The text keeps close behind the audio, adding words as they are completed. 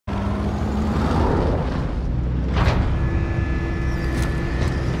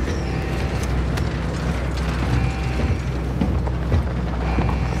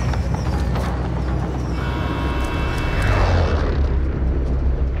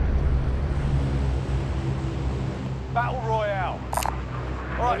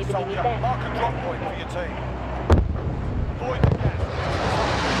right, soldier. Mark a drop point for your team. Avoid the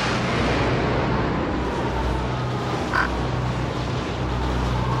gas.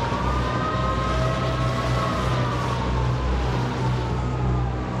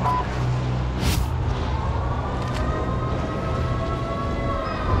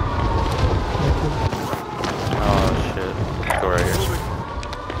 Oh shit. Go right here.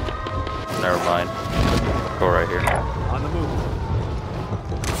 Never mind. Go right here. On the move.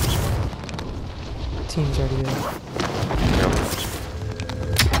 Team's already there. Yep.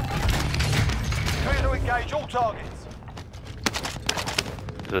 Clear to engage all targets.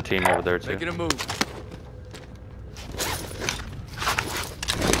 There's a team over there too. Making a move.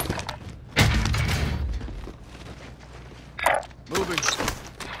 Moving.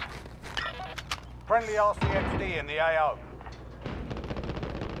 Friendly RCXD in the AO.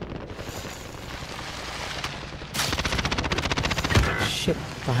 Shit,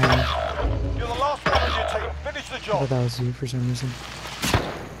 behind me. You're the last one on your team. Finish the I job. thought that was you for some reason.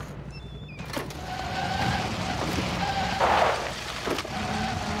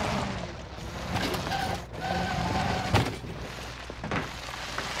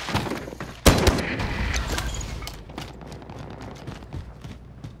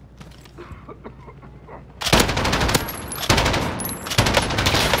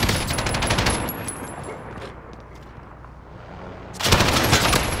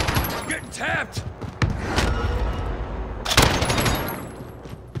 Getting tapped.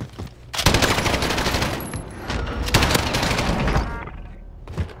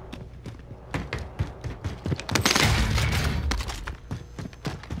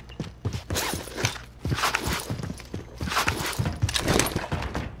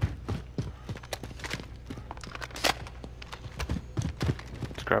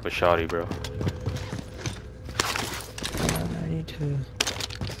 Let's grab a shotty, bro. I need to...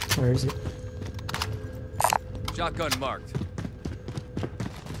 Where is it? Shotgun marked.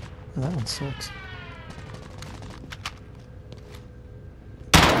 Oh, that one sucks.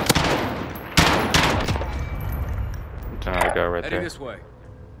 There's another guy right Heading there. this way.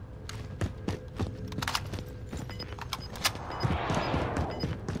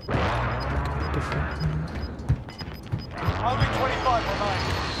 Different. Only 25 remain.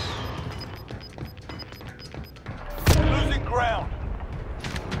 Losing ground.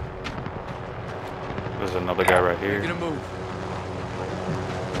 There's another guy right Making here. a move.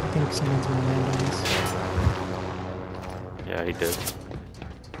 I think someone's gonna land on this. Yeah, he did.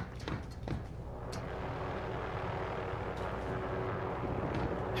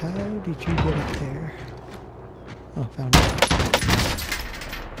 How did you get up there? Oh, found it.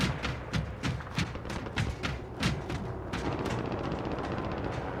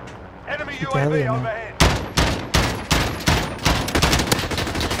 Enemy Italian UAV now. overhead.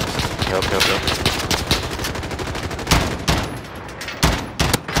 Yep, yep, yep.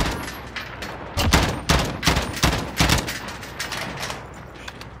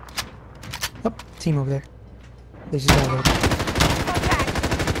 Oh, team over there. They just got over.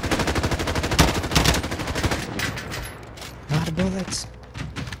 A lot of bullets.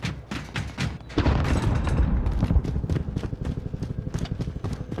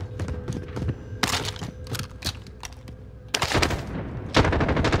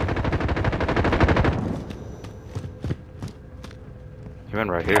 He went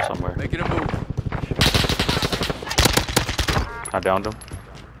right here somewhere. Making a move. I downed him.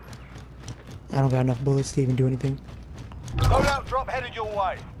 I don't got enough bullets to even do anything. Loadout drop headed your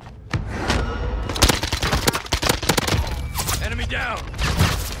way. Enemy down.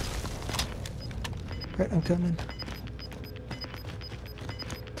 Right, I'm coming.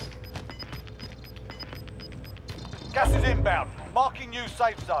 Gas is inbound. Marking new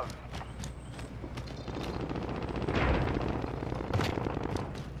safe zone.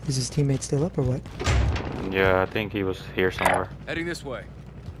 Is his teammate still up or what? Yeah, I think he was here somewhere. Heading this way.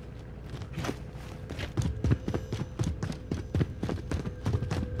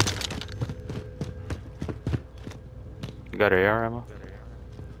 You got AR ammo?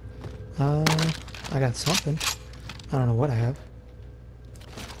 I got something. I don't know what I have.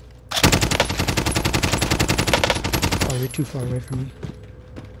 Oh, you're too far away from me.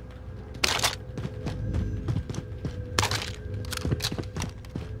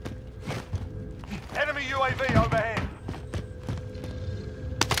 Enemy UAV overhead.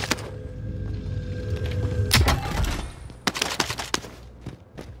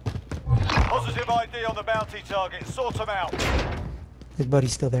 Positive ID on the bounty target. Sort them out. His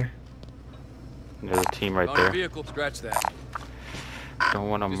buddy's still there. There's a team right On a there. vehicle, scratch that. Don't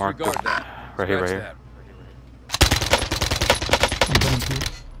want to mark Disregard the... that. Right here, right Scratch here. that. I'm going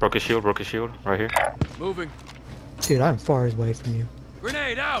to. Broke his shield, right here. Moving. Dude, I'm far away from you.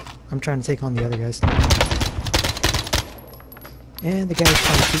 Grenade out! I'm trying to take on the other guys. And the guy's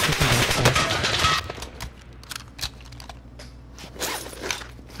trying to shoot me from the outside.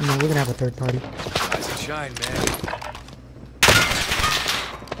 No, we're gonna have a third party. Rise and shine, man.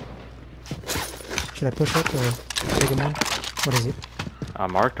 Should I push up or take him on? What is it? I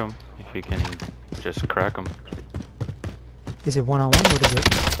marked him. If you can just crack him. Is it one-on-one? What is it?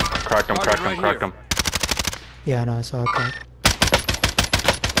 Cracked him, Target cracked him, right cracked here. him. Yeah, no, I saw a crack.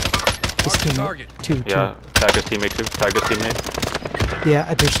 His Mark the teammate. target. Two. Yeah, tag his teammate too. Tag his teammate. Yeah,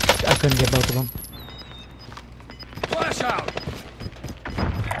 I couldn't get both of them. Flash out!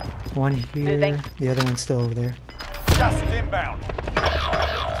 One here, the other one's still over there. Gas is inbound.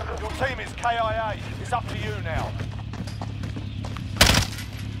 Your team is KIA. It's up to you now.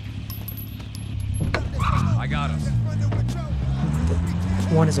 I got us.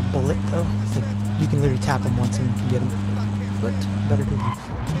 One is a bullet though. Like, you can literally tap him once and you can get him. But better to leave.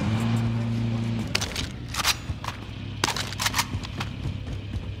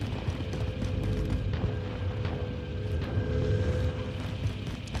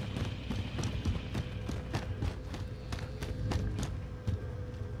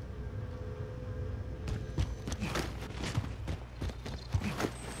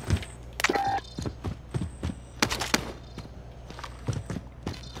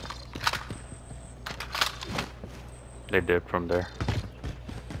 They dipped from there.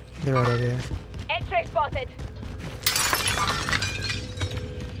 They're right over there. X-ray spotted.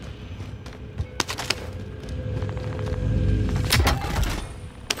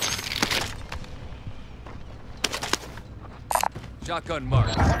 Shotgun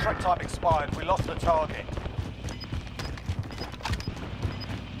marked. Contract time expired. We lost the target.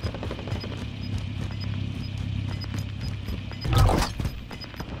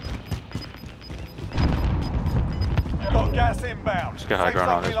 Got gas inbound. Let's get high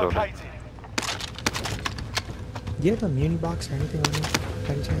ground on this building. Relocated. Do you have a muni box or anything on you?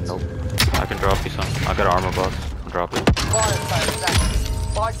 By any chance? Nope. I can drop you some. I got an armor box. I'll drop it. Fire sale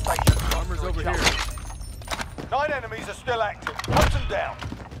active. Buy station. Armor's over here. 9 enemies are still active. Hunt them down.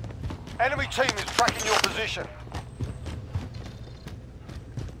 Enemy team is tracking your position.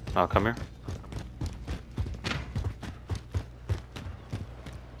 Oh, come here.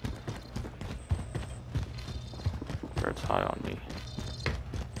 Bird's high on me.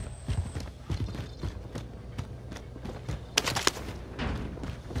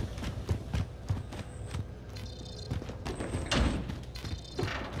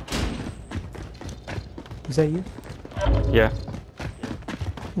 Is that you? Yeah.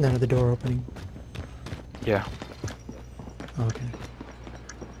 None of the door opening. Yeah. Oh, okay.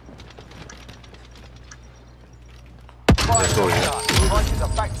 Fire Let's go, sale yeah. done. Prices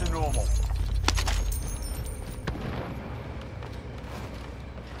are back to normal.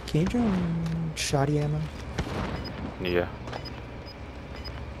 Can you drone shoddy ammo? Yeah.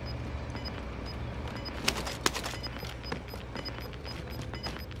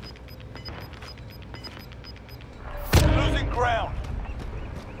 Losing ground.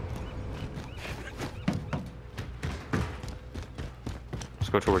 Let's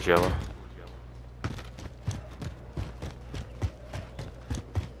go towards yellow.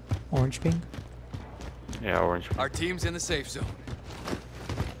 Orange ping? Yeah, orange. Our team's in the safe zone.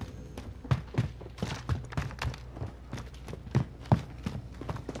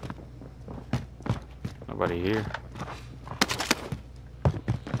 Nobody here.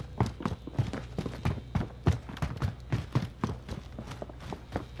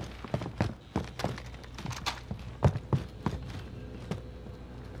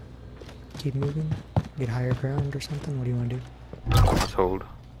 Keep moving? Get higher ground or something? What do you want to do? Let's hold.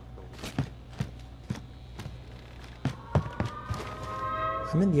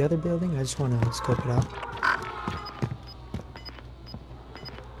 I'm in the other building. I just want to scope it out.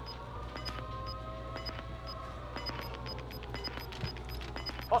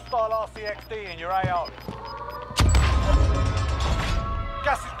 Hostile RCXD in your AO.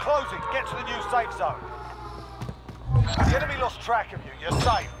 Gas is closing. Get to the new safe zone. The enemy lost track of you. You're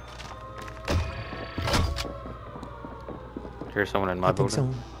safe. Here's someone in my I think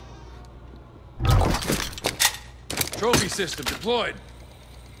building. someone. Trophy system deployed.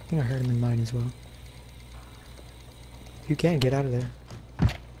 I think I heard him in mine as well. You can get out of there.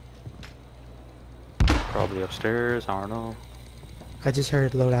 Probably upstairs. I don't know. I just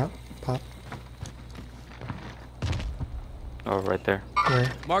heard loadout pop. Oh, right there. Where?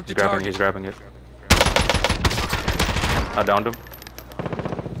 Mark the He's grabbing. target. He's grabbing it. I downed him.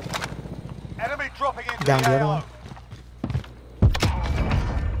 Enemy dropping into Down the the other AO. one.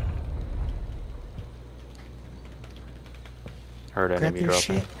 Heard Grab enemy your drop.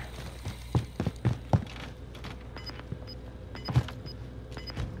 shit.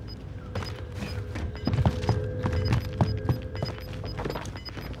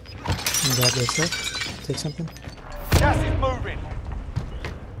 And grab this stuff. Take something. Gas is moving.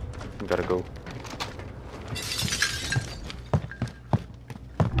 Gotta go.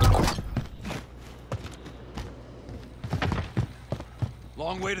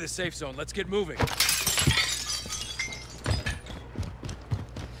 Long way to the safe zone. Let's get moving.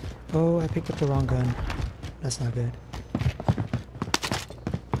 Oh, I picked up the wrong gun. That's not good.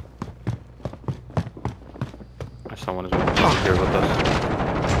 Someone is here with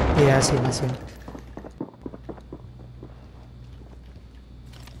us. Yeah, I see him. I see him.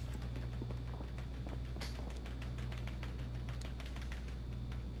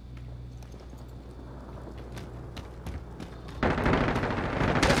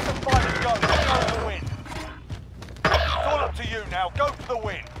 Let the fighters go. Go for the win. It's all up to you now. Go for the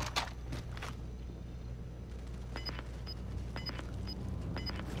win.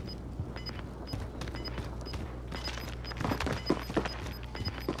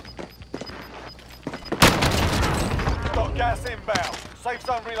 Got gas inbound. Safe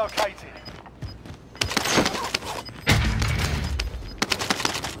zone relocated.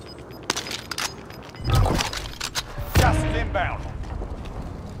 Gas is inbound.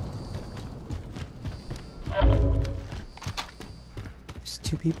 There's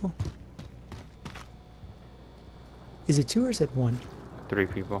 2 people. Is it 2 or is it 1? 3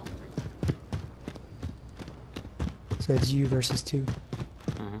 people. So it's you versus 2.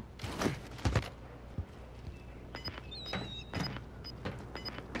 Mm-hmm.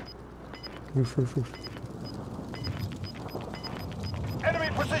 Roof, roof, roof. Enemy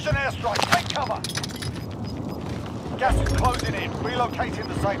precision airstrike. Take cover. Gas is closing in. Relocating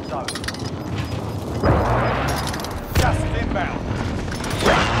the safe zone. Gas is inbound.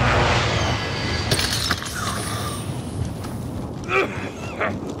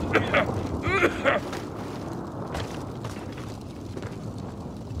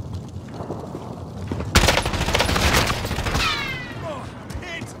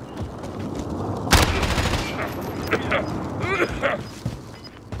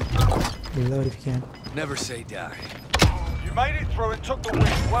 Reload if you can. Never say die. You made it through and took the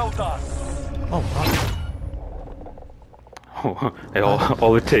win. Well done. Oh, wow. Hey,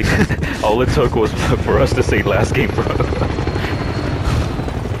 all it took was for us to say last game, bro.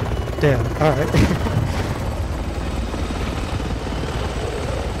 Damn. Alright.